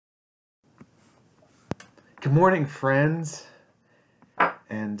Good morning, friends,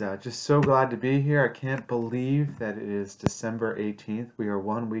 and just so glad to be here. I can't believe that it is December 18th. We are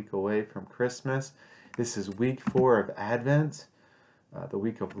 1 week away from Christmas. This is week 4 of Advent, the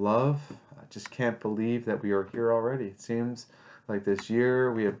week of love. I just can't believe that we are here already. It seems like this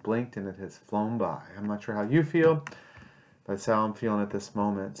year we have blinked and it has flown by. I'm not sure how you feel, but that's how I'm feeling at this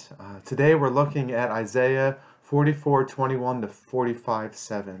moment. Today we're looking at Isaiah 44:21 to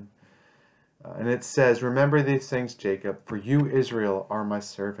 45:7. And it says, "Remember these things, Jacob, for you, Israel, are my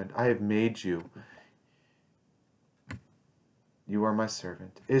servant. I have made you. You are my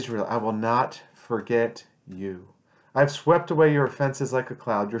servant. Israel, I will not forget you. I have swept away your offenses like a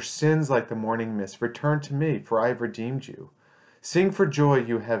cloud, your sins like the morning mist. Return to me, for I have redeemed you. Sing for joy,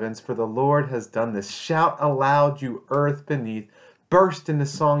 you heavens, for the Lord has done this. Shout aloud, you earth beneath. Burst into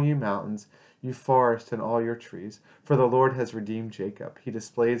song, you mountains, you forest and all your trees. For the Lord has redeemed Jacob. He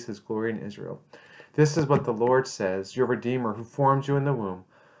displays his glory in Israel. This is what the Lord says, your Redeemer who formed you in the womb.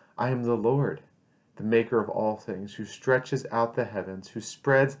 I am the Lord, the maker of all things, who stretches out the heavens, who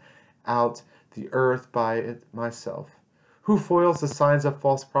spreads out the earth by it myself, who foils the signs of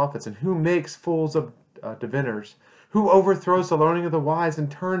false prophets, and who makes fools of diviners, who overthrows the learning of the wise and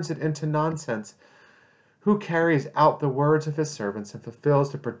turns it into nonsense, who carries out the words of his servants and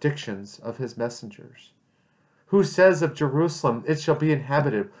fulfills the predictions of his messengers, who says of Jerusalem, it shall be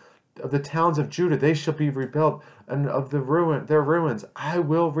inhabited, of the towns of Judah, they shall be rebuilt, and of their ruins, I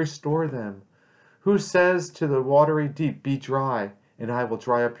will restore them, who says to the watery deep, be dry, and I will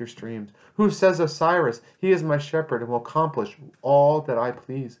dry up your streams, who says of Cyrus, he is my shepherd and will accomplish all that I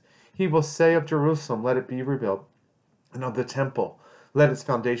please. He will say of Jerusalem, let it be rebuilt, and of the temple, let its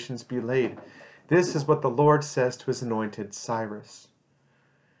foundations be laid. This is what the Lord says to his anointed, Cyrus,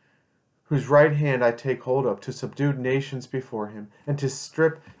 whose right hand I take hold of, to subdue nations before him, and to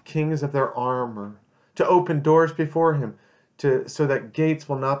strip kings of their armor, to open doors before him, so that gates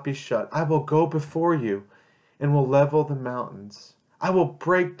will not be shut. I will go before you, and will level the mountains. I will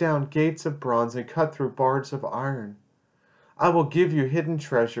break down gates of bronze, and cut through bars of iron. I will give you hidden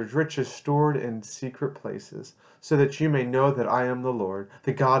treasures, riches stored in secret places, so that you may know that I am the Lord,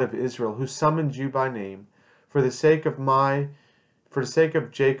 the God of Israel, who summoned you by name. For the sake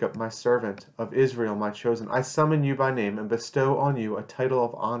of Jacob, my servant, of Israel, my chosen, I summon you by name and bestow on you a title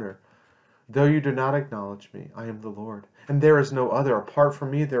of honor. Though you do not acknowledge me, I am the Lord, and there is no other. Apart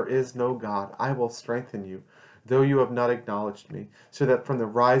from me, there is no God. I will strengthen you, though you have not acknowledged me, so that from the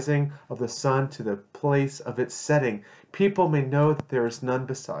rising of the sun to the place of its setting, people may know that there is none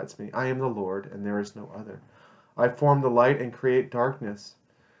besides me. I am the Lord, and there is no other. I form the light and create darkness.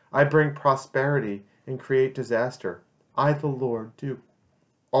 I bring prosperity and create disaster. I, the Lord, do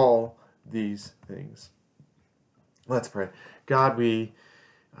all these things." Let's pray. God, we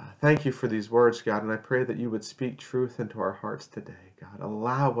thank you for these words, God, and I pray that you would speak truth into our hearts today, God.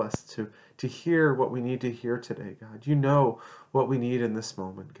 Allow us to hear what we need to hear today, God. You know what we need in this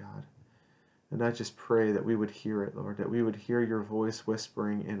moment, God. And I just pray that we would hear it, Lord, that we would hear your voice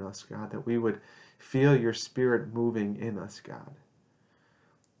whispering in us, God, that we would feel your spirit moving in us, God.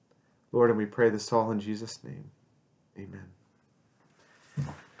 Lord, and we pray this all in Jesus' name. Amen.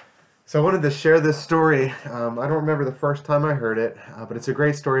 So I wanted to share this story. I don't remember the first time I heard it, but it's a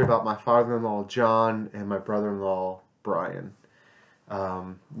great story about my father-in-law, John, and my brother-in-law, Brian.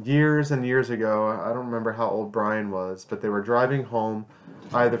 Years and years ago, I don't remember how old Brian was, but they were driving home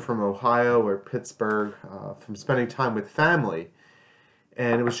either from Ohio or Pittsburgh from spending time with family.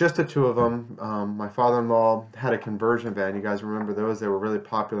 And it was just the two of them. My father-in-law had a conversion van. You guys remember those? They were really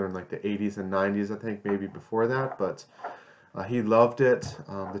popular in like the 80s and 90s, I think, maybe before that. But he loved it.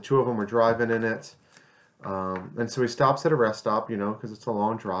 The two of them were driving in it. And so he stops at a rest stop, you know, because it's a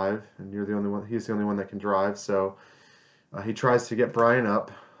long drive. And you're the only one. He's the only one that can drive. So he tries to get Brian up,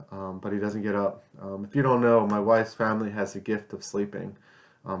 but he doesn't get up. If you don't know, my wife's family has the gift of sleeping.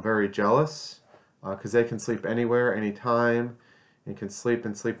 I'm very jealous because they can sleep anywhere, anytime, and can sleep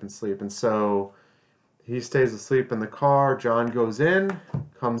and sleep and sleep. And so he stays asleep in the car. John goes in,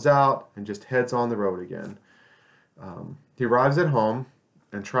 comes out, and just heads on the road again. He arrives at home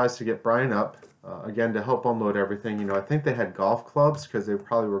and tries to get Brian up, again, to help unload everything. You know, I think they had golf clubs because they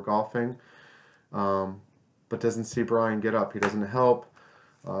probably were golfing, but doesn't see Brian get up. He doesn't help.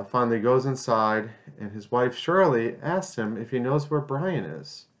 Finally goes inside, and his wife, Shirley, asks him if he knows where Brian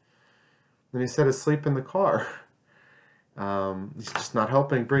is. And he said asleep in the car. He's just not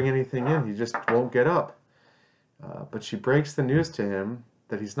helping bring anything in. He just won't get up. But she breaks the news to him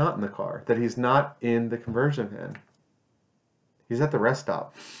that he's not in the car, that he's not in the conversion van. He's at the rest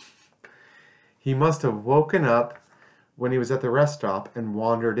stop. He must have woken up when he was at the rest stop and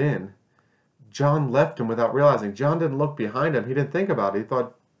wandered in. John left him without realizing. John didn't look behind him. He didn't think about it. He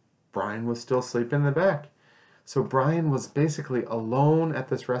thought Brian was still sleeping in the back. So Brian was basically alone at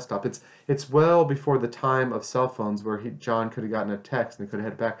this rest stop. It's well before the time of cell phones where John could have gotten a text and could have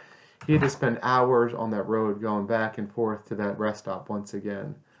headed back. He had to spend hours on that road going back and forth to that rest stop once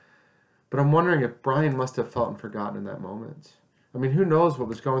again. But I'm wondering if Brian must have felt forgotten in that moment. I mean, who knows what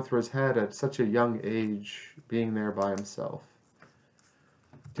was going through his head at such a young age, being there by himself.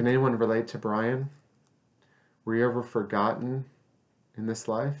 Can anyone relate to Brian? Were you ever forgotten in this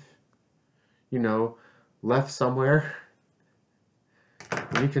life? You know, left somewhere?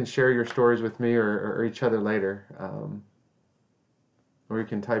 You can share your stories with me or each other later. Or you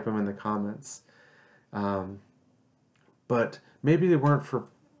can type them in the comments. But maybe they weren't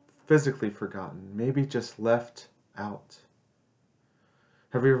physically forgotten. Maybe just left out.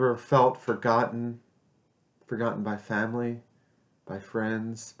 Have you ever felt forgotten? Forgotten by family, by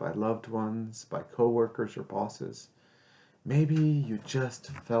friends, by loved ones, by coworkers or bosses? Maybe you just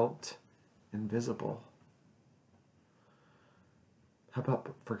felt invisible. How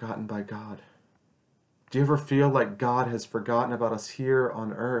about forgotten by God? Do you ever feel like God has forgotten about us here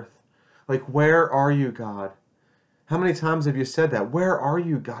on earth? Like, where are you, God? How many times have you said that? Where are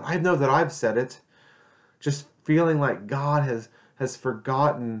you, God? I know that I've said it. Just feeling like God has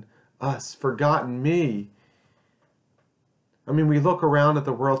forgotten us, forgotten me. I mean, we look around at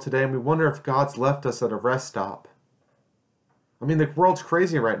the world today and we wonder if God's left us at a rest stop. I mean, the world's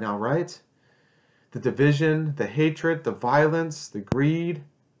crazy right now, right? The division, the hatred, the violence, the greed,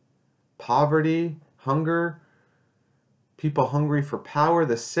 poverty, hunger, people hungry for power,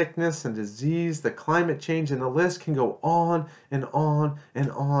 the sickness and disease, the climate change, and the list can go on and on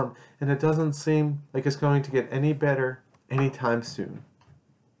and on. And it doesn't seem like it's going to get any better anytime soon.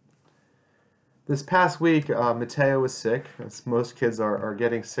 This past week, Mateo was sick, as most kids are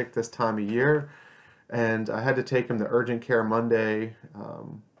getting sick this time of year. And I had to take him to urgent care Monday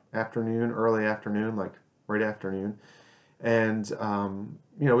afternoon, early afternoon, like right afternoon. And,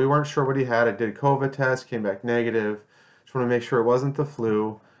 you know, we weren't sure what he had. I did a COVID test, came back negative. Just want to make sure it wasn't the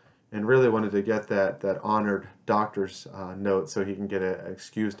flu, and really wanted to get that honored doctor's note so he can get an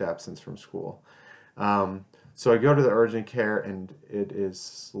excused absence from school. So I go to the urgent care, and it is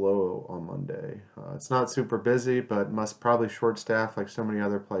slow on Monday. It's not super busy, but probably short staffed like so many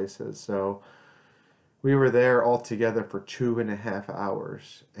other places. So we were there all together for 2.5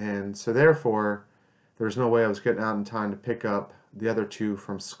 hours. And so therefore, there was no way I was getting out in time to pick up the other two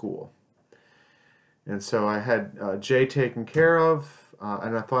from school. And so I had Jay taken care of,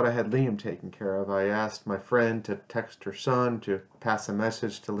 and I thought I had Liam taken care of. I asked my friend to text her son to pass a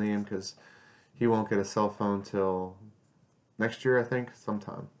message to Liam because he won't get a cell phone till next year, I think,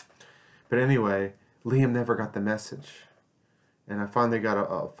 sometime. But anyway, Liam never got the message. And I finally got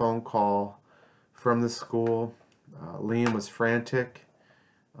a phone call from the school. Liam was frantic.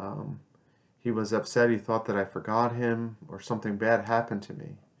 He was upset. He thought that I forgot him or something bad happened to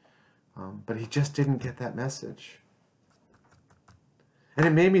me. But he just didn't get that message. And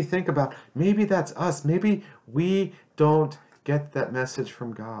it made me think about, maybe that's us. Maybe we don't get that message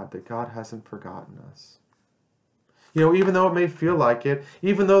from God, that God hasn't forgotten us. You know, even though it may feel like it,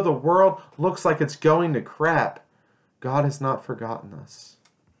 even though the world looks like it's going to crap, God has not forgotten us.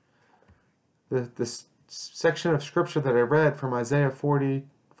 This section of scripture that I read from Isaiah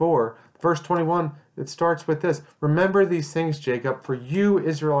 44, verse 21, it starts with this. Remember these things, Jacob, for you,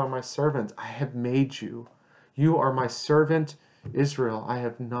 Israel, are my servant. I have made you. You are my servant, Israel.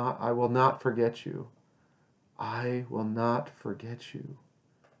 I will not forget you. I will not forget you.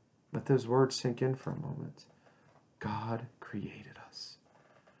 Let those words sink in for a moment. God created us.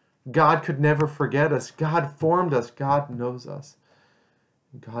 God could never forget us. God formed us. God knows us.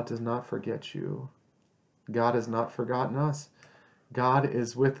 God does not forget you. God has not forgotten us. God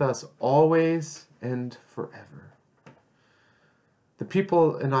is with us always and forever. The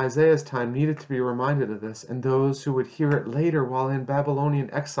people in Isaiah's time needed to be reminded of this, and those who would hear it later while in Babylonian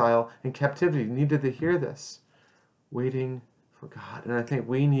exile and captivity needed to hear this, waiting for God. And I think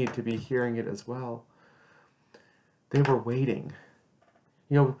we need to be hearing it as well. They were waiting.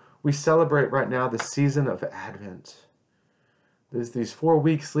 You know, we celebrate right now the season of Advent. There's these 4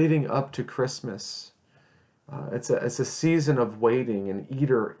 weeks leading up to Christmas. It's a season of waiting and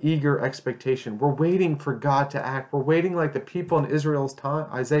eager expectation. We're waiting for God to act. We're waiting like the people in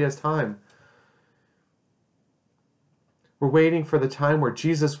Isaiah's time. We're waiting for the time where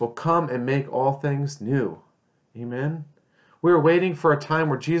Jesus will come and make all things new. Amen? We're waiting for a time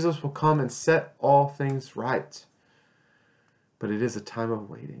where Jesus will come and set all things right. But it is a time of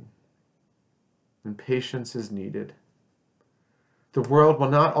waiting. And patience is needed. The world will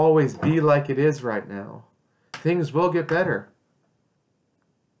not always be like it is right now. Things will get better.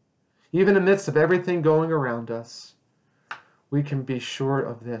 Even in the midst of everything going around us, we can be sure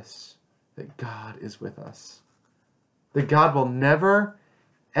of this, that God is with us. That God will never,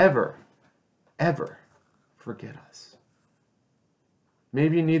 ever, ever forget us.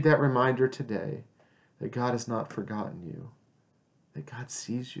 Maybe you need that reminder today that God has not forgotten you, that God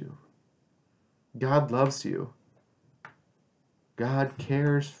sees you. God loves you. God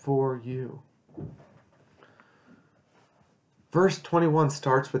cares for you. Verse 21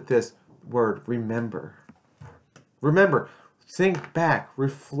 starts with this word, remember. Remember, think back,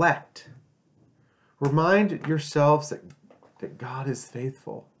 reflect. Remind yourselves that God is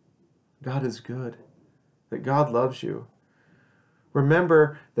faithful. God is good. That God loves you.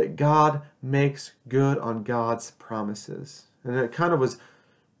 Remember that God makes good on God's promises. And it kind of was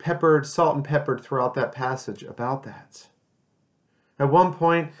peppered, salt and peppered throughout that passage about that. At one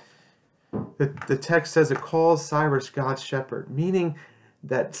point, the text says it calls Cyrus God's shepherd, meaning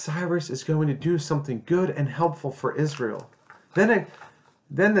that Cyrus is going to do something good and helpful for Israel. Then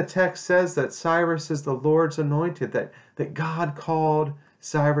the text says that Cyrus is the Lord's anointed, that God called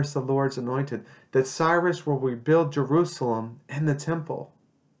Cyrus the Lord's anointed, that Cyrus will rebuild Jerusalem and the temple,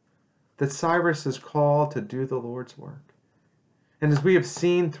 that Cyrus is called to do the Lord's work. And as we have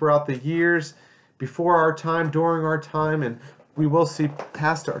seen throughout the years, before our time, during our time, and we will see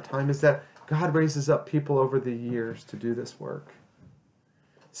past our time, is that God raises up people over the years to do this work.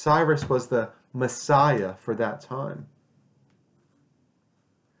 Cyrus was the Messiah for that time.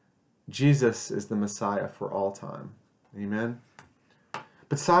 Jesus is the Messiah for all time. Amen.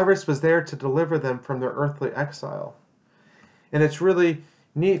 But Cyrus was there to deliver them from their earthly exile. And it's really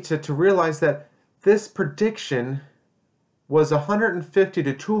neat to realize that this prediction was 150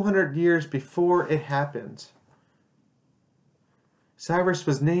 to 200 years before it happened. Cyrus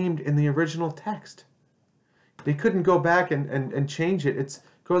was named in the original text. They couldn't go back and change it. It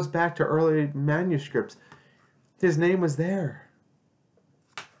goes back to early manuscripts. His name was there.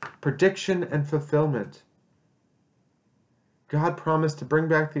 Prediction and fulfillment. God promised to bring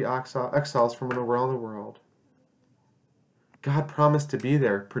back the exiles from around the world. God promised to be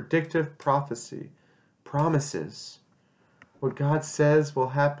there. Predictive prophecy. Promises. What God says will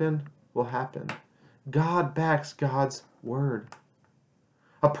happen, will happen. God backs God's word.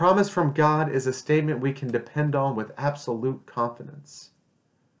 A promise from God is a statement we can depend on with absolute confidence.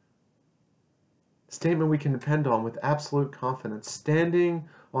 A statement we can depend on with absolute confidence. Standing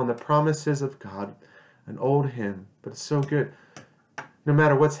on the promises of God. An old hymn, but it's so good. No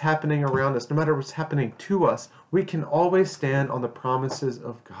matter what's happening around us, no matter what's happening to us, we can always stand on the promises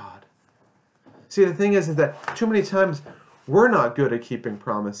of God. See, the thing is that too many times we're not good at keeping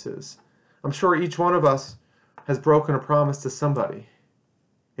promises. I'm sure each one of us has broken a promise to somebody.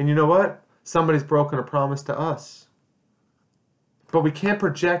 And you know what? Somebody's broken a promise to us. But we can't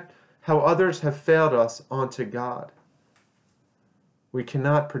project how others have failed us onto God. We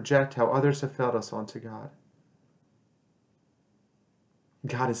cannot project how others have failed us onto God.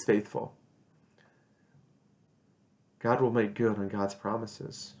 God is faithful. God will make good on God's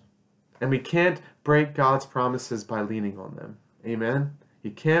promises. And we can't break God's promises by leaning on them. Amen?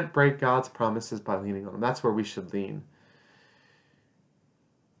 You can't break God's promises by leaning on them. That's where we should lean.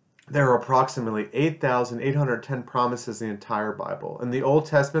 There are approximately 8,810 promises in the entire Bible. In the Old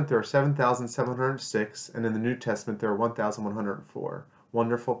Testament, there are 7,706, and in the New Testament, there are 1,104.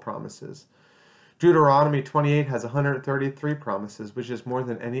 Wonderful promises. Deuteronomy 28 has 133 promises, which is more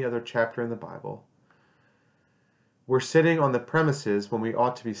than any other chapter in the Bible. We're sitting on the premises when we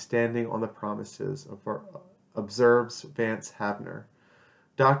ought to be standing on the promises, observes Vance Havner.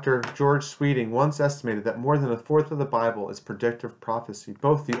 Dr. George Sweeting once estimated that more than a fourth of the Bible is predictive prophecy.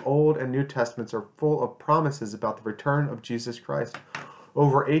 Both the Old and New Testaments are full of promises about the return of Jesus Christ.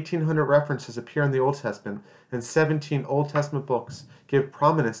 Over 1,800 references appear in the Old Testament, and 17 Old Testament books give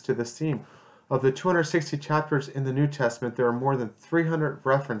prominence to this theme. Of the 260 chapters in the New Testament, there are more than 300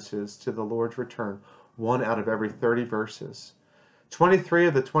 references to the Lord's return, 1 out of every 30 verses. 23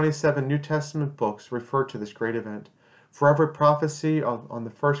 of the 27 New Testament books refer to this great event. For every prophecy on the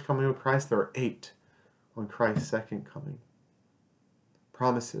first coming of Christ, there are 8 on Christ's second coming.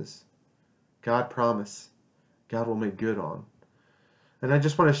 Promises. God promise. God will make good on. And I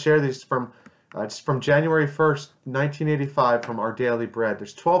just want to share these from January 1st, 1985 from Our Daily Bread.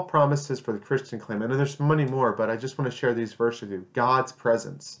 There's 12 promises for the Christian claim. I know there's many more, but I just want to share these verses with you. God's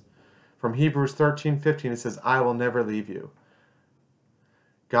presence. From Hebrews 13:15, it says, I will never leave you.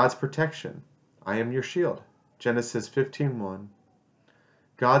 God's protection. I am your shield. Genesis 15:1.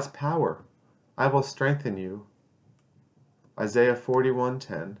 God's power. I will strengthen you. Isaiah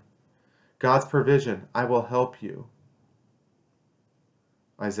 41:10. God's provision, I will help you.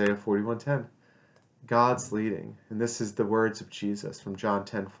 Isaiah 41:10. God's leading, and this is the words of Jesus from John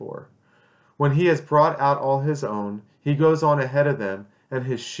 10:4. When he has brought out all his own, he goes on ahead of them, and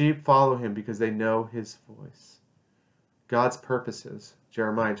his sheep follow him because they know his voice. God's purposes.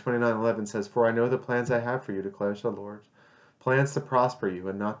 Jeremiah 29:11 says, For I know the plans I have for you, declares the Lord. Plans to prosper you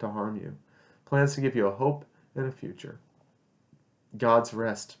and not to harm you. Plans to give you a hope and a future. God's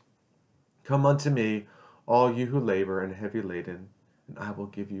rest. Come unto me, all you who labor and heavy laden, and I will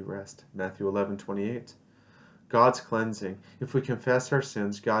give you rest. Matthew 11:28. God's cleansing. If we confess our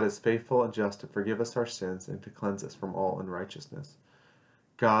sins, God is faithful and just to forgive us our sins and to cleanse us from all unrighteousness.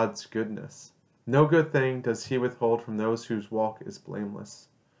 God's goodness. No good thing does he withhold from those whose walk is blameless.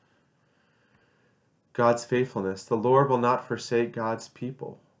 God's faithfulness. The Lord will not forsake God's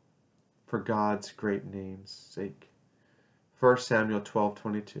people for God's great name's sake. 1 Samuel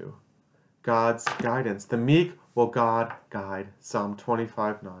 12:22. God's guidance. The meek will God guide. Psalm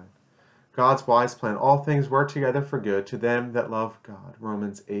 25:9. God's wise plan. All things work together for good to them that love God.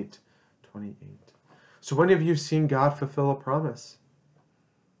 Romans 8:28. So when have you seen God fulfill a promise?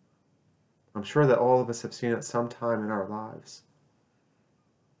 I'm sure that all of us have seen it sometime in our lives.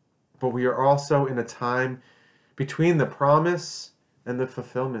 But we are also in a time between the promise and the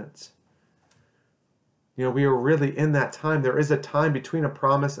fulfillment. We are really in that time. There is a time between a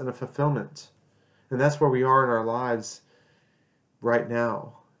promise and a fulfillment. And that's where we are in our lives right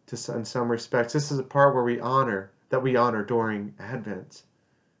now, in some respects. This is a part where we honor during Advent.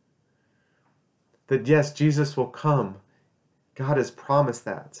 That yes, Jesus will come. God has promised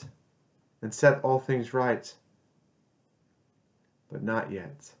that and set all things right. But not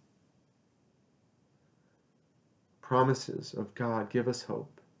yet. Promises of God give us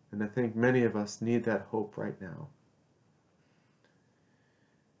hope. And I think many of us need that hope right now.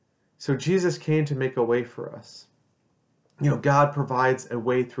 So Jesus came to make a way for us. God provides a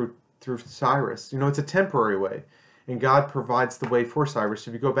way through Cyrus. It's a temporary way. And God provides the way for Cyrus.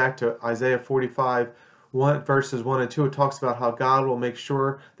 If you go back to Isaiah 45, verses 1 and 2, it talks about how God will make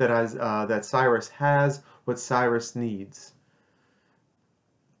sure that Cyrus has what Cyrus needs.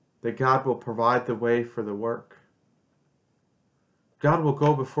 That God will provide the way for the work. God will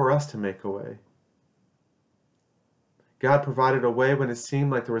go before us to make a way. God provided a way when it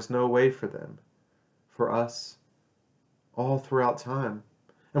seemed like there was no way for us, all throughout time.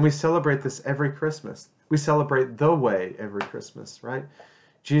 And we celebrate this every Christmas. We celebrate the way every Christmas, right?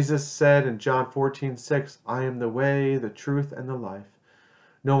 Jesus said in John 14:6, I am the way, the truth, and the life.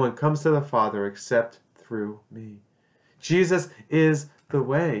 No one comes to the Father except through me. Jesus is the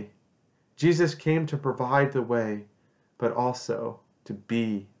way. Jesus came to provide the way, but also to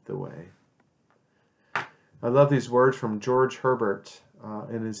be the way. I love these words from George Herbert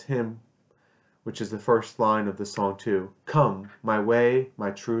in his hymn, which is the first line of the song too. Come, my way, my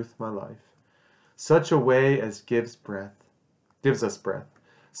truth, my life. Such a way as gives us breath.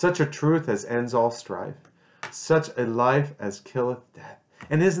 Such a truth as ends all strife. Such a life as killeth death.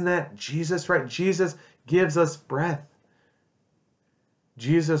 And isn't that Jesus, right? Jesus gives us breath.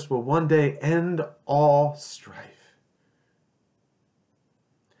 Jesus will one day end all strife.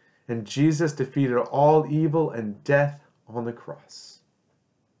 And Jesus defeated all evil and death on the cross.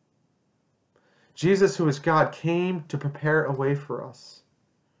 Jesus, who is God, came to prepare a way for us.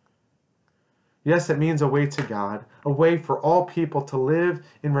 Yes, it means a way to God, a way for all people to live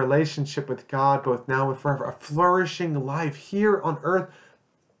in relationship with God, both now and forever, a flourishing life here on earth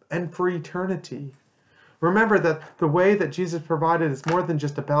and for eternity. Remember that the way that Jesus provided is more than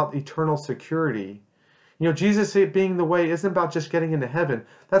just about eternal security. Jesus being the way isn't about just getting into heaven.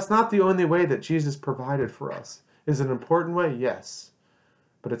 That's not the only way that Jesus provided for us. Is it an important way? Yes.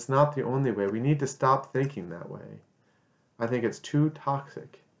 But it's not the only way. We need to stop thinking that way. I think it's too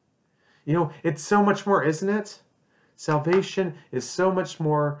toxic. It's so much more, isn't it? Salvation is so much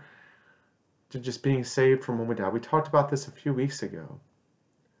more than just being saved from when we die. We talked about this a few weeks ago.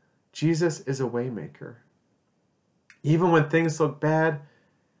 Jesus is a way maker. Even when things look bad,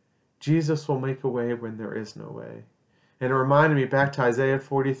 Jesus will make a way when there is no way. And it reminded me back to Isaiah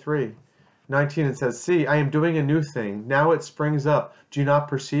 43:19. It says, See, I am doing a new thing. Now it springs up. Do you not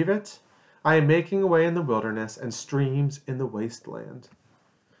perceive it? I am making a way in the wilderness and streams in the wasteland.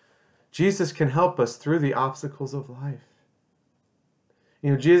 Jesus can help us through the obstacles of life.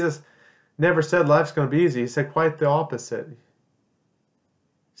 Jesus never said life's going to be easy. He said quite the opposite. He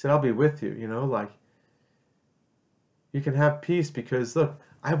said, I'll be with you, you can have peace because, look,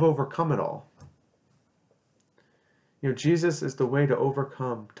 I've overcome it all. Jesus is the way to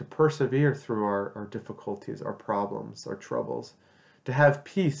overcome, to persevere through our difficulties, our problems, our troubles, to have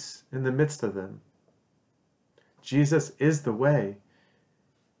peace in the midst of them. Jesus is the way,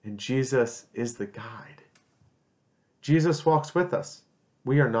 and Jesus is the guide. Jesus walks with us.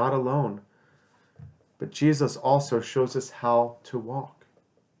 We are not alone. But Jesus also shows us how to walk.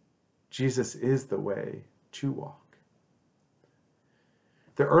 Jesus is the way to walk.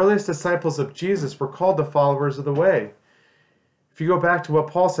 The earliest disciples of Jesus were called the followers of the way. If you go back to what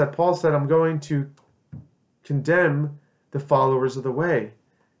Paul said, I'm going to condemn the followers of the way.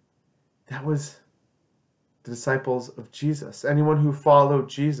 That was the disciples of Jesus. Anyone who followed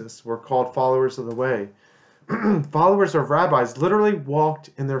Jesus were called followers of the way. Followers of rabbis literally walked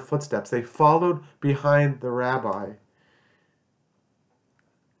in their footsteps. They followed behind the rabbi.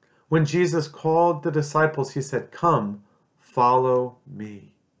 When Jesus called the disciples, he said, "Come, follow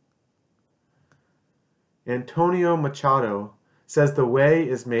me." Antonio Machado says the way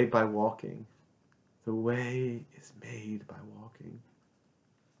is made by walking. The way is made by walking.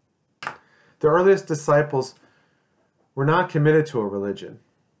 The earliest disciples were not committed to a religion,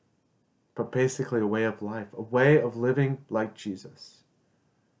 but basically a way of life, a way of living like Jesus.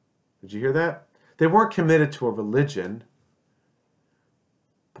 Did you hear that? They weren't committed to a religion,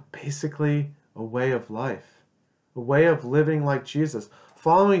 but basically a way of life, a way of living like Jesus.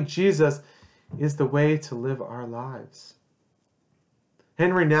 Following Jesus is the way to live our lives.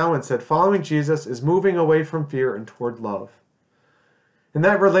 Henry Nouwen said, following Jesus is moving away from fear and toward love. And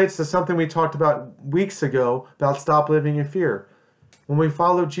that relates to something we talked about weeks ago about stop living in fear. When we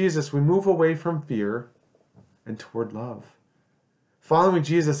follow Jesus, we move away from fear and toward love. Following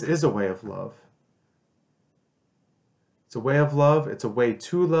Jesus is a way of love. It's a way of love, it's a way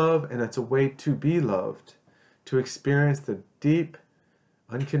to love, and it's a way to be loved, to experience the deep,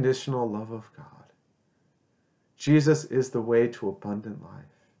 unconditional love of God. Jesus is the way to abundant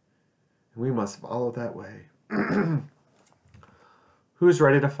life, and we must follow that way. Who's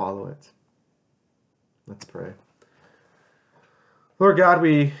ready to follow it? Let's pray. Lord God,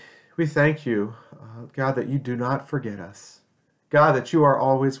 we thank you, God, that you do not forget us. God, that you are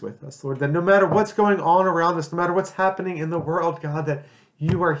always with us. Lord, that no matter what's going on around us, no matter what's happening in the world, God, that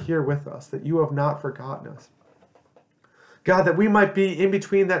you are here with us, that you have not forgotten us. God, that we might be in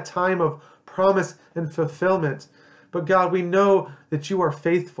between that time of promise and fulfillment. But God, we know that you are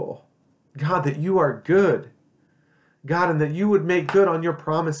faithful. God, that you are good. God, and that you would make good on your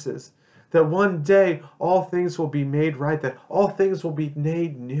promises. That one day all things will be made right, that all things will be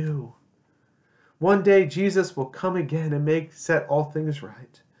made new. One day Jesus will come again and set all things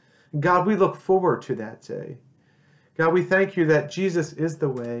right. God, we look forward to that day. God, we thank you that Jesus is the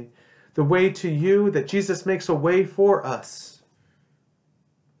way to you, that Jesus makes a way for us.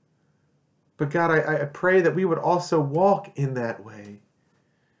 But God, I pray that we would also walk in that way.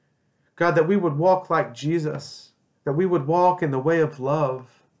 God, that we would walk like Jesus, that we would walk in the way of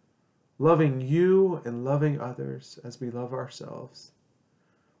love, loving you and loving others as we love ourselves.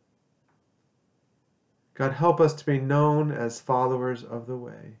 God, help us to be known as followers of the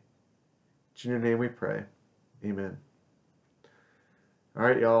way. In your name we pray. Amen. All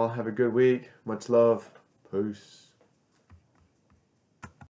right, y'all. Have a good week. Much love. Peace.